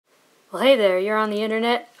Well, hey there, you're on the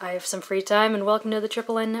internet, I have some free time, and welcome to the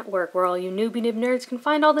Triple N Network, where all you newbie nib nerds can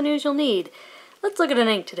find all the news you'll need. Let's look at an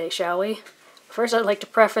ink today, shall we? First, I'd like to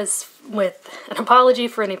preface with an apology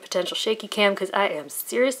for any potential shaky cam, because I am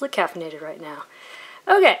seriously caffeinated right now.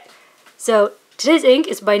 Okay, so today's ink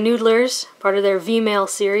is by Noodlers, part of their V-Mail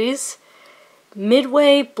series,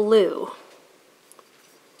 Midway Blue.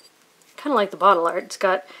 Kind of like the bottle art. It's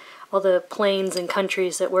got all the planes and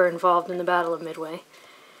countries that were involved in the Battle of Midway.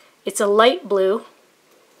 It's a light blue,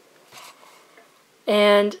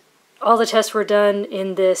 and all the tests were done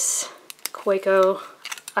in this Kaweco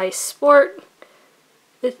Ice-Sport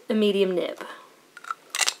with a medium nib.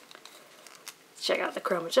 Let's check out the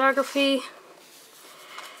chromatography.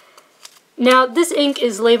 Now, this ink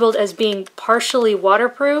is labeled as being partially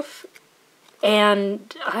waterproof,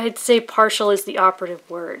 and I'd say partial is the operative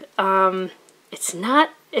word. It's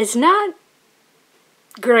not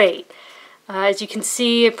great. As you can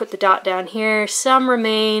see, I put the dot down here. Some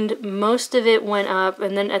remained, most of it went up,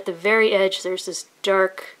 and then at the very edge there's this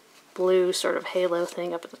dark blue sort of halo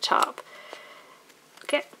thing up at the top.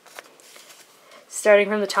 Okay. Starting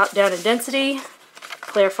from the top down in density,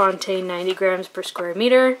 Clairefontaine 90 grams per square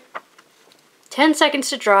meter. 10 seconds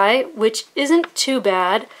to dry, which isn't too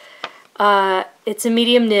bad. It's a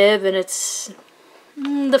medium nib, and it's...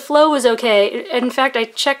 the flow was okay. In fact, I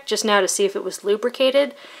checked just now to see if it was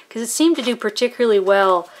lubricated, because it seemed to do particularly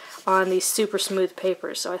well on these super smooth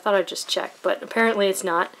papers, so I thought I'd just check, but apparently it's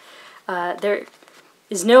not. There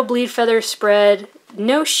is no bleed feather spread,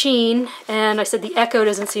 no sheen, and I said the echo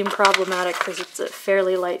doesn't seem problematic because it's a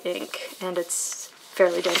fairly light ink, and it's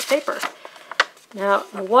fairly dense paper. Now,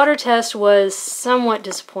 the water test was somewhat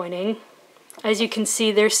disappointing. As you can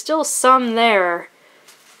see, there's still some there,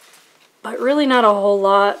 but really not a whole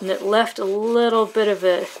lot, and it left a little bit of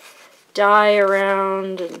a dye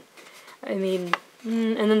around, and I mean,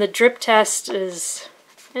 and then the drip test is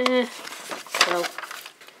so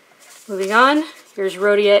moving on. Here's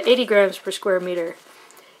Rhodia, 80 grams per square meter,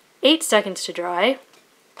 8 seconds to dry.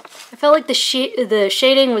 I felt like the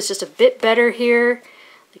shading was just a bit better here,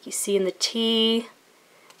 like you see in the T,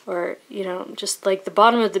 or you know, just like the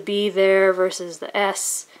bottom of the B there versus the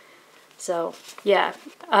S. So yeah,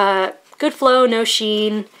 good flow, no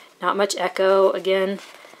sheen, not much echo. Again,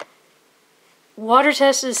 water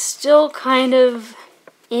test is still kind of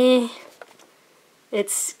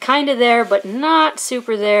It's kind of there, but not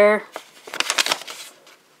super there.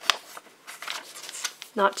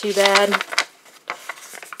 Not too bad.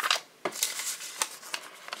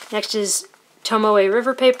 Next is Tomoe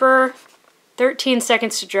River Paper, 13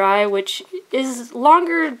 seconds to dry, which is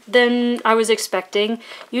longer than I was expecting.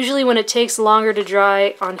 Usually when it takes longer to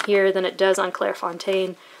dry on here than it does on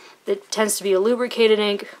Clairefontaine, it tends to be a lubricated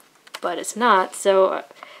ink, but it's not. So,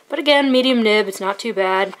 but again, medium nib, it's not too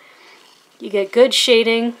bad. You get good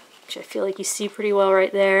shading, which I feel like you see pretty well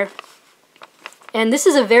right there. And this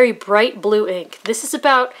is a very bright blue ink. This is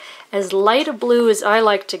about as light a blue as I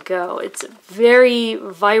like to go. It's very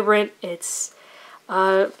vibrant. It's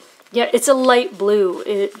yeah, it's a light blue.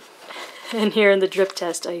 And here in the drip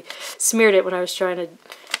test, I smeared it when I was trying to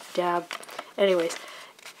dab. Anyways,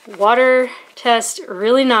 water test,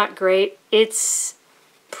 really not great. It's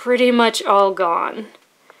pretty much all gone.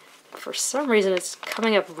 For some reason, it's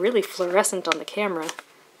coming up really fluorescent on the camera.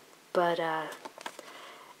 But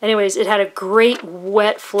anyways, it had a great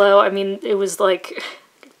wet flow. I mean, it was like,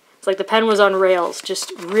 it's like the pen was on rails,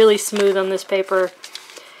 just really smooth on this paper.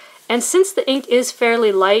 And since the ink is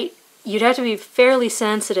fairly light, you'd have to be fairly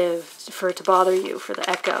sensitive for it to bother you for the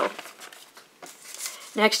echo.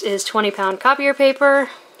 Next is 20-pound copier paper,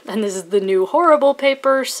 and this is the new horrible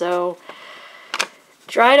paper, so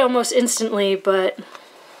dried almost instantly, but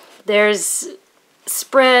there's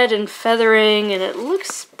spread and feathering, and it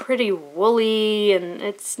looks pretty woolly, and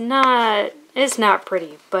it's not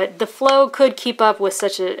pretty, but the flow could keep up with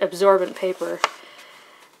such an absorbent paper.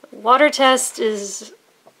 Water test is,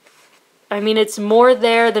 I mean, it's more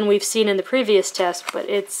there than we've seen in the previous test, but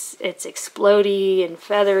it's explodey and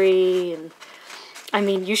feathery, and I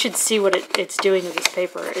mean, you should see what it's doing to this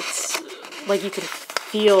paper. It's like you can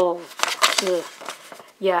feel the,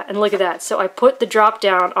 yeah, and look at that. So I put the drop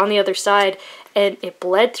down on the other side, and it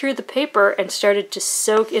bled through the paper and started to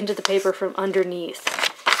soak into the paper from underneath.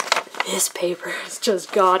 This paper is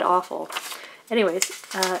just god-awful. Anyways,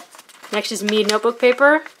 next is Mead Notebook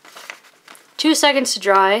Paper. 2 seconds to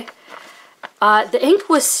dry. The ink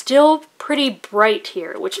was still pretty bright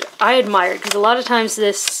here, which I admired, because a lot of times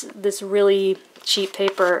this really cheap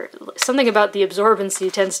paper, something about the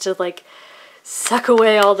absorbency tends to like suck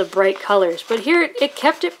away all the bright colors. But here it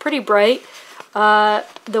kept it pretty bright. The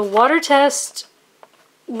water test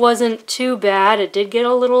wasn't too bad. It did get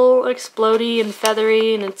a little explodey and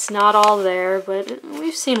feathery, and it's not all there, but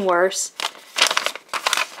we've seen worse.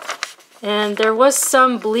 And there was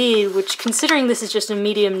some bleed, which, considering this is just a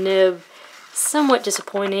medium nib, somewhat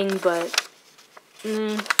disappointing, but...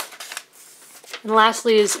 And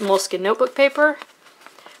lastly is Moleskine notebook paper,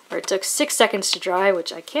 where it took 6 seconds to dry,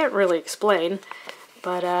 which I can't really explain.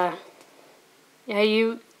 But, yeah,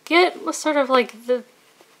 you get sort of like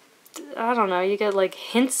I don't know, you get like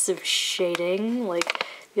hints of shading. Like,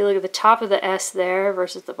 if you look at the top of the S there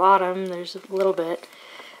versus the bottom, there's a little bit.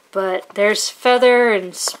 But there's feather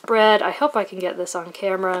and spread. I hope I can get this on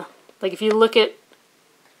camera. Like, if you look at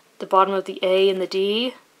the bottom of the A and the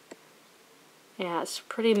D, yeah, it's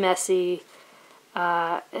pretty messy.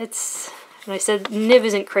 And I said nib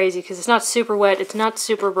isn't crazy because it's not super wet, it's not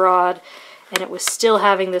super broad, and it was still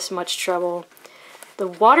having this much trouble. The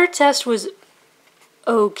water test was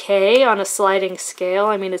okay on a sliding scale.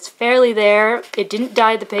 I mean, it's fairly there. It didn't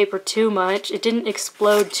dye the paper too much. It didn't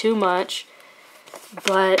explode too much.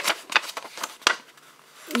 But,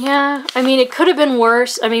 yeah, I mean, it could have been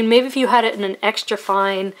worse. I mean, maybe if you had it in an extra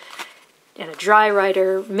fine and a dry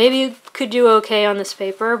writer, maybe you could do okay on this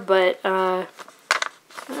paper, but I'm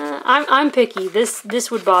picky. This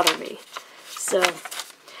would bother me. So,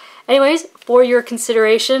 anyways, for your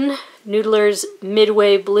consideration, Noodler's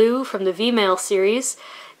Midway Blue from the V-Mail series.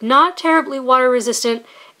 Not terribly water resistant.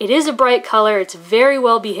 It is a bright color. It's very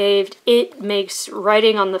well behaved. It makes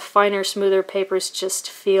writing on the finer, smoother papers just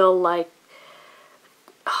feel like,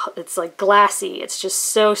 oh, it's like glassy. It's just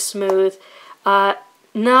so smooth. It's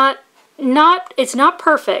not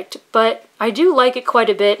perfect, but I do like it quite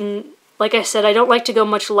a bit, and like I said, I don't like to go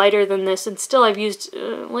much lighter than this, and still I've used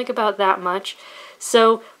like about that much.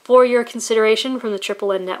 So, for your consideration from the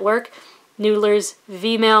Triple N Network, Noodler's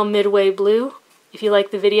V-Mail Midway Blue. If you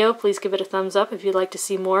like the video, please give it a thumbs up. If you'd like to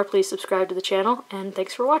see more, please subscribe to the channel, and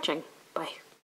thanks for watching. Bye.